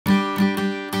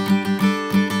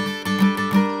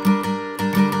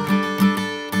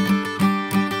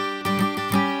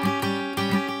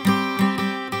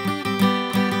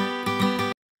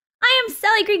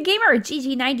more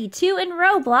GG92 in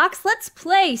Roblox. Let's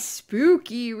play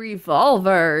Spooky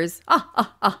Revolvers. Ah,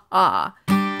 ah, ah, ah.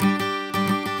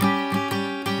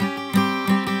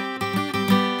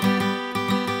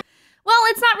 Well,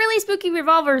 it's not really Spooky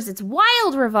Revolvers, it's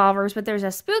Wild Revolvers, but there's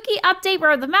a spooky update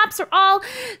where the maps are all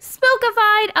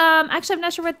spookified. Actually, I'm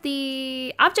not sure what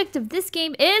the object of this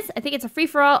game is. I think it's a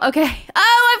free-for-all. Okay.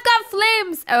 Oh, I've got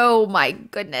flames. Oh my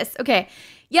goodness. Okay.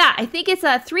 Yeah, I think it's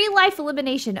a 3-life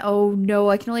elimination. Oh no,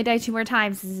 I can only die 2 more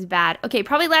times. This is bad. Okay,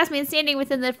 probably last man standing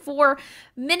within the 4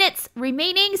 minutes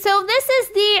remaining. So this is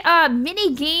the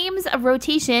mini games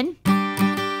rotation.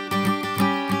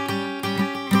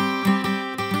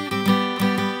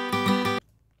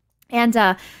 And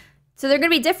so they're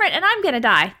going to be different, and I'm going to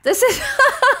die. This is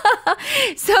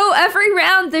so every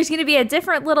round there's going to be a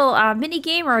different little mini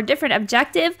game or a different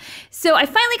objective. So I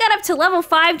finally got up to level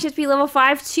 5, just be level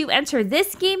 5 to enter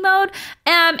this game mode.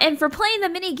 And for playing the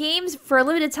mini games for a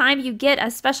limited time, you get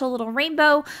a special little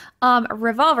rainbow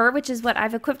revolver, which is what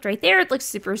I've equipped right there. It looks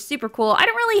super, super cool. I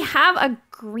don't really have a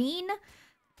green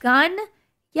gun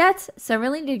yet, so I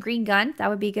really need a green gun. That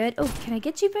would be good. Oh, can I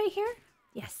get you right here?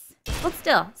 Yes. Hold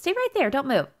still. Stay right there. Don't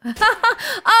move.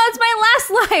 Oh, it's my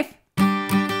last life.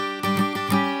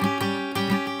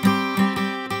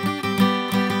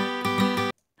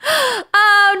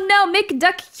 Oh, no.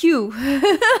 McDuck-Q.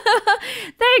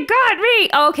 They got me.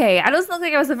 Okay. I don't look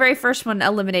like I was the very first one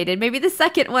eliminated. Maybe the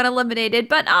second one eliminated.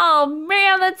 But, oh,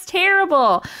 man, that's terrible.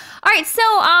 All right. So,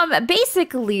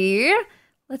 basically,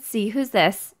 let's see. Who's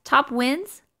this? Top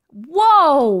wins?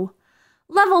 Whoa.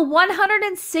 Level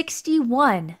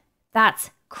 161. That's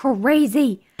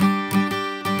crazy. And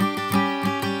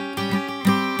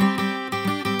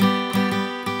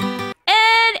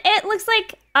it looks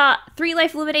like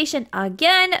 3-life elimination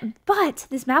again, but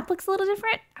this map looks a little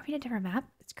different. Are we in a different map?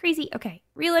 It's crazy. Okay,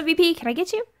 real MVP, can I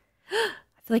get you?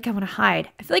 I feel like I want to hide.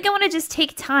 I feel like I want to just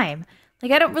take time.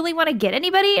 Like I don't really want to get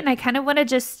anybody, and I kind of want to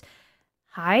just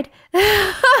hide.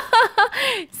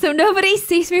 So nobody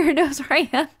sees me or knows where I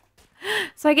am.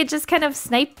 So I could just kind of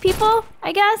snipe people,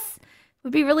 I guess.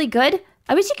 Would be really good.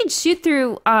 I wish you could shoot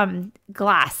through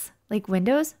glass, like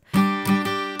windows. But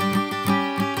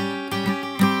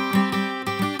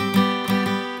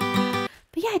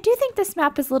yeah, I do think this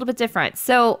map is a little bit different.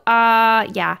 So,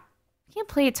 yeah. Can't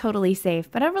play it totally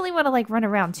safe, but I don't really want to like run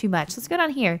around too much. Let's go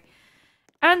down here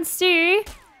and see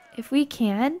if we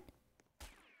can.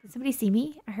 Did somebody see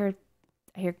me? I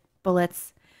hear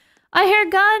bullets. I hear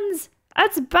guns.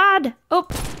 That's bad. Oh,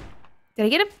 did I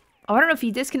get him? Oh, I don't know if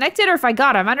he disconnected or if I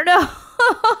got him. I don't know.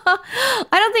 I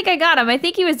don't think I got him. I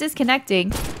think he was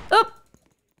disconnecting. Oh,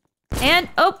 and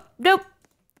oh, nope.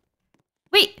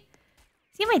 Wait,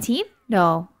 is he on my team?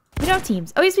 No, we don't have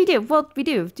teams. Oh, yes, we do. Well, we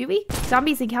do. Do we?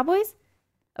 Zombies and cowboys?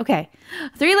 Okay.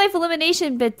 3-life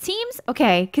elimination, but teams?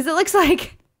 Okay, because it looks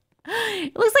like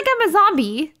I'm a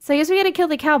zombie. So I guess we gotta kill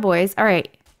the cowboys. All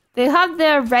right. They have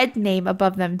the red name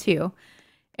above them too.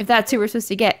 If that's who we're supposed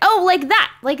to get. Oh, like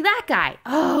that guy.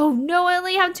 Oh, no, I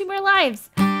only have 2 more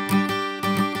lives.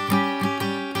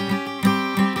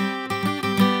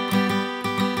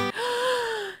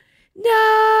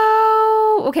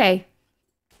 No. Okay.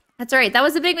 That's all right. That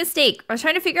was a big mistake. I was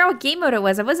trying to figure out what game mode it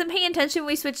was. I wasn't paying attention when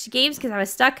we switched games because I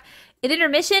was stuck in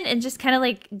intermission and just kind of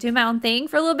like do my own thing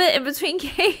for a little bit in between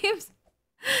games.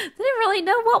 Didn't really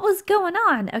know what was going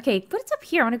on. Okay, what's up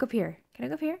here? I want to go up here. Can I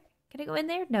go up here? Can I go in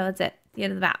there? No, that's it. The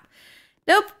end of the map.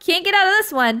 Nope, can't get out of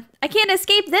this one. I can't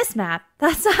escape this map.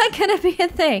 That's not gonna be a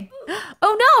thing.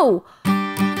 Oh no!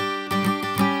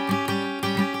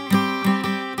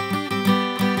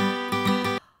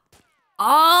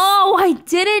 Oh, I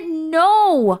didn't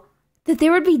know that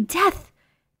there would be death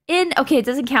in... Okay, it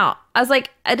doesn't count. I was like,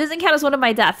 it doesn't count as one of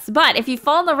my deaths. But if you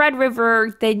fall in the Red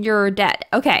River, then you're dead.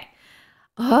 Okay.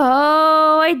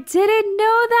 Oh, I didn't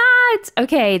know that.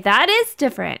 Okay, that is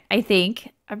different, I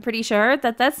think. I'm pretty sure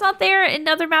that that's not there in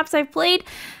other maps I've played.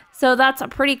 So that's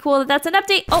pretty cool that that's an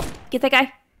update. Oh, get that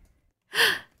guy.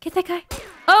 Get that guy.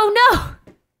 Oh, no.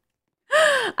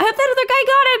 I hope that other guy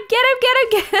got him. Get him, get him,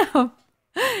 get him.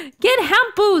 Get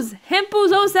Hampus.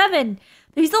 Hampus07.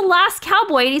 He's the last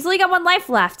cowboy, and he's only got 1 life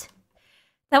left.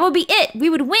 That would be it. We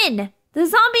would win. The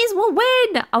zombies will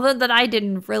win. Although that I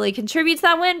didn't really contribute to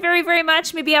that win very, very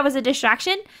much. Maybe I was a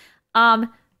distraction.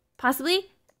 Possibly.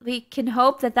 We can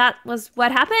hope that that was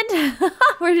what happened.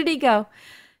 Where did he go?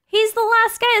 He's the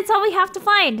last guy. That's all we have to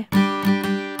find.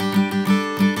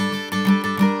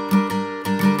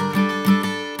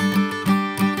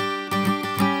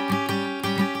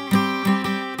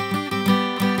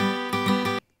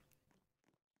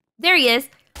 There he is.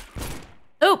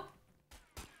 Oh.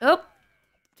 Oh.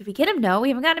 Did we get him? No, we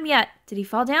haven't got him yet. Did he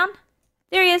fall down?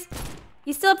 There he is.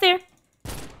 He's still up there.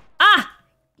 Ah!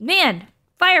 Man,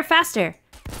 fire faster.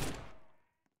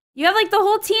 You have like the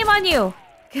whole team on you.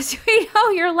 Because we know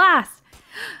you're last.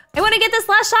 I want to get this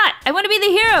last shot. I want to be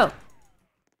the hero.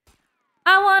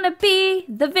 I want to be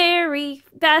the very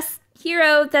best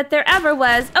hero that there ever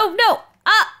was. Oh, no.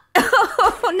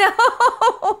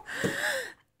 Oh,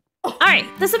 no. All right,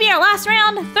 this will be our last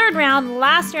round, third round,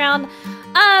 last round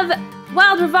of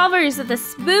Wild Revolvers with the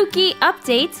spooky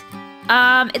update.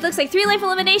 It looks like 3 life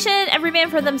elimination, every man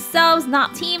for themselves,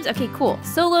 not teams. Okay, cool.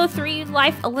 Solo 3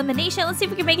 life elimination. Let's see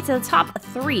if we can make it to the top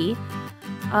 3.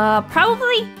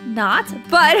 Probably not,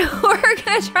 but we're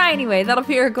gonna try anyway. That'll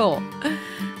be our goal.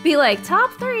 Be like,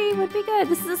 top 3 would be good.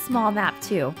 This is a small map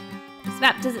too. This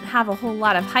map doesn't have a whole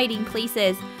lot of hiding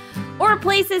places or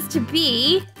places to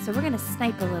be. So we're gonna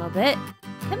snipe a little bit.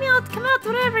 Come out,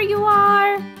 whatever you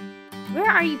are. Where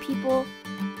are you people?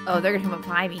 Oh, they're gonna come up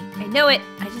behind me. I know it.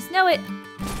 I just know it.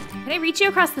 Can I reach you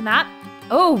across the map?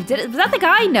 Oh, was that the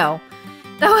guy? No.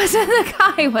 That wasn't the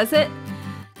guy, was it?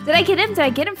 Did I get him? Did I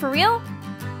get him for real?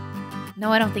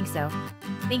 No, I don't think so.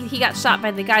 I think he got shot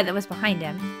by the guy that was behind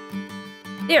him.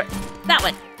 There, that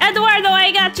one. Eduardo,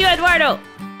 I got you, Eduardo.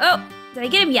 Oh, did I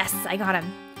get him? Yes, I got him.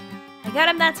 I got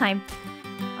him that time.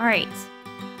 All right.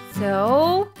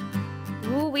 So,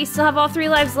 ooh, we still have all 3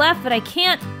 lives left, but I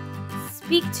can't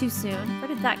speak too soon. Where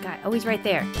did that guy? Oh, he's right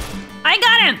there. I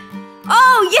got him!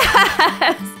 Oh,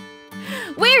 yes!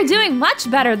 We're doing much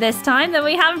better this time than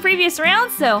we have in previous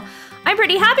rounds, so I'm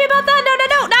pretty happy about that.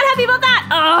 No, not happy about that.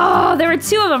 Oh, there were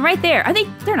 2 of them right there.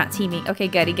 They're not teaming. Okay,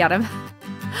 good, he got him.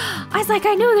 I was like,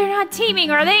 I know they're not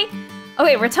teaming, are they?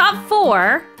 Okay, we're top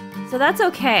 4, so that's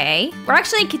okay. We're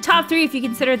actually top 3 if you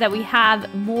consider that we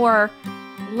have more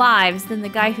lives than the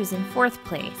guy who's in 4th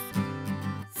place.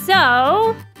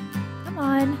 So, come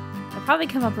on. I'll probably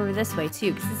come up over this way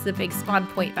too, because this is a big spawn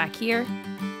point back here.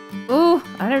 Ooh,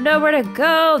 I don't know where to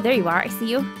go. There you are, I see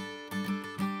you.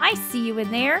 I see you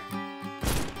in there.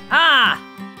 Ah!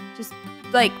 Just,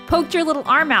 like, poked your little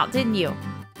arm out, didn't you?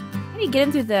 Maybe get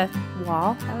him through the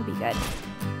wall. That would be good.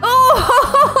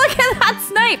 Oh, look at that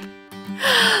snipe!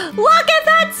 Look at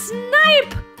that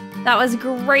snipe! That was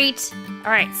great.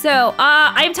 All right, so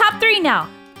I'm top 3 now.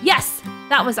 Yes,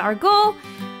 that was our goal.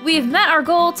 We've met our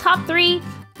goal, top 3.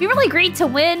 It'd be really great to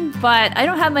win, but I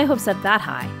don't have my hopes up that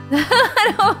high.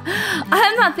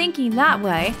 I'm not thinking that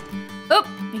way. Oh,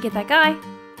 let me get that guy.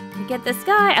 Let me get this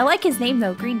guy. I like his name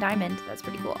though, Green Diamond. That's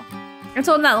pretty cool. I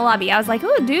told him that in the lobby. I was like,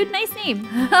 oh, dude, nice name.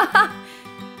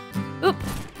 Oop,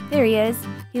 there he is.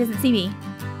 He doesn't see me.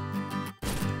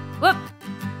 Whoop.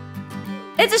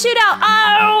 It's a shootout.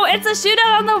 Oh, it's a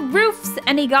shootout on the roofs.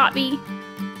 And he got me.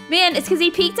 Man, it's because he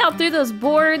peeked out through those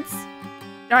boards.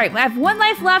 All right, I have 1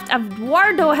 life left.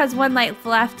 Eduardo has 1 life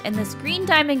left. And this Green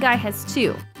Diamond guy has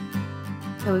 2.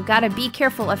 So we've got to be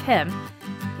careful of him.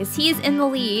 Because he's in the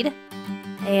lead.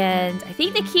 And I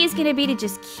think the key is going to be to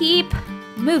just keep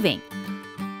moving.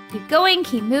 Keep going,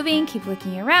 keep moving, keep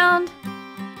looking around.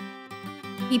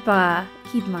 Keep my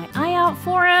eye out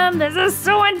for him. This is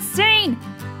so insane.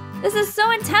 This is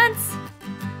so intense.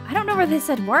 I don't know where this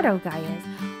Eduardo guy is.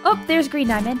 Oh, there's Green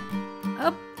Diamond.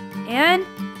 Up, and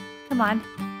come on.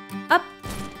 Up,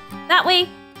 that way.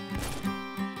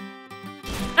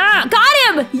 Ah,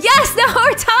 got him! Yes, now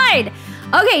we're tied.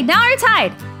 Okay, now we're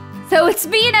tied. So it's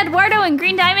me and Eduardo and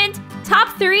Green Diamond,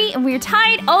 top 3, and we're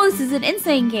tied. Oh, this is an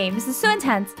insane game. This is so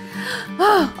intense.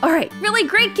 Oh, all right, really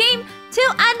great game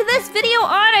to end this video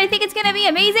on. I think it's gonna be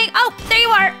amazing. Oh, there you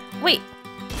are. Wait,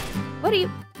 what are you?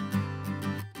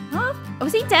 Huh?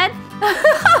 Was he dead?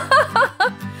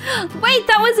 Wait,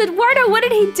 that was Eduardo. What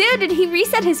did he do? Did he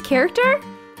reset his character?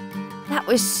 That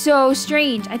was so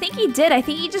strange. I think he did. I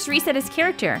think he just reset his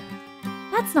character.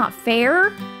 That's not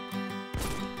fair.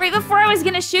 Right before I was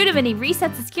gonna shoot him and he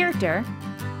resets his character.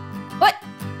 What?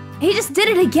 He just did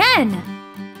it again.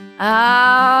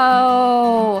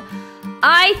 Oh,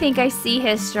 I think I see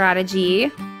his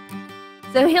strategy.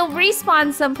 So he'll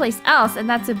respawn someplace else, and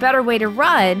that's a better way to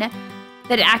run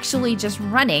than actually just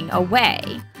running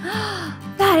away.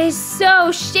 That is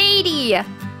so shady.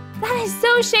 That is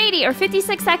so shady. Or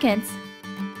 56 seconds.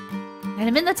 And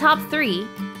I'm in the top 3.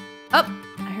 Oh,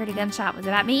 I heard a gunshot. Was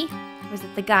it at me? Or was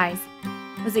it the guys?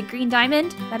 Was it Green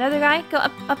Diamond? That other guy? Go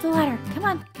up the ladder. Come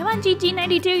on,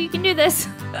 GG92, you can do this.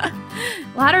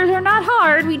 Ladders are not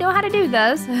hard. We know how to do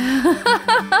those. Where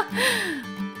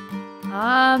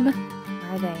are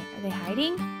they? Are they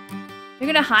hiding? They're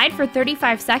gonna hide for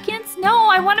 35 seconds? No,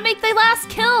 I want to make the last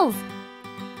kills.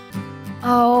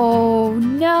 Oh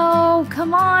no,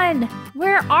 come on.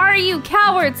 Where are you,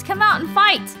 cowards? Come out and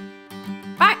fight.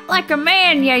 Fight like a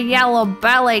man, you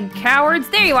yellow-bellied cowards.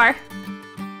 There you are.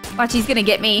 Watch, he's gonna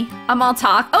get me. I'm all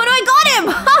talk. Oh, no, I got him!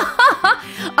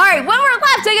 All right, one more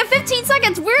left. I got 15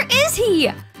 seconds. Where is he?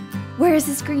 Where is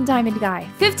this green diamond guy?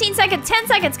 15 seconds, 10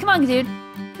 seconds. Come on, dude.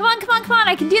 Come on, come on, come on.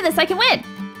 I can do this. I can win.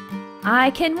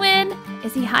 I can win.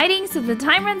 Is he hiding so the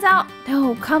time runs out?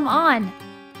 No, come on.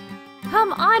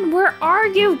 Come on, where are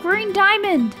you, green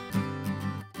diamond?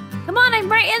 Come on,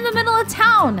 I'm right in the middle of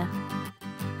town.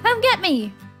 Come get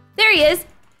me. There he is.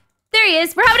 There he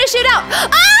is. We're having a shootout. Ah,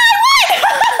 I won!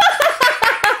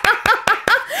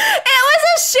 It was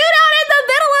a shootout in the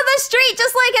middle of the street,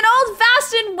 just like an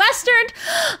old-fashioned Western.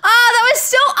 Oh, that was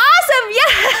so awesome.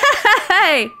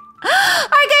 Yay!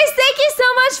 Alright guys, thank you so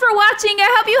much for watching. I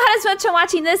hope you had as much fun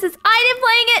watching this as I did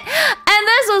playing it. And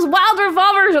this was Wild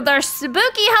Revolvers with our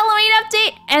spooky Halloween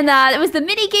update. And it was the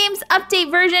Minigames update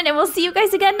version. And we'll see you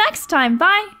guys again next time.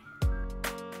 Bye!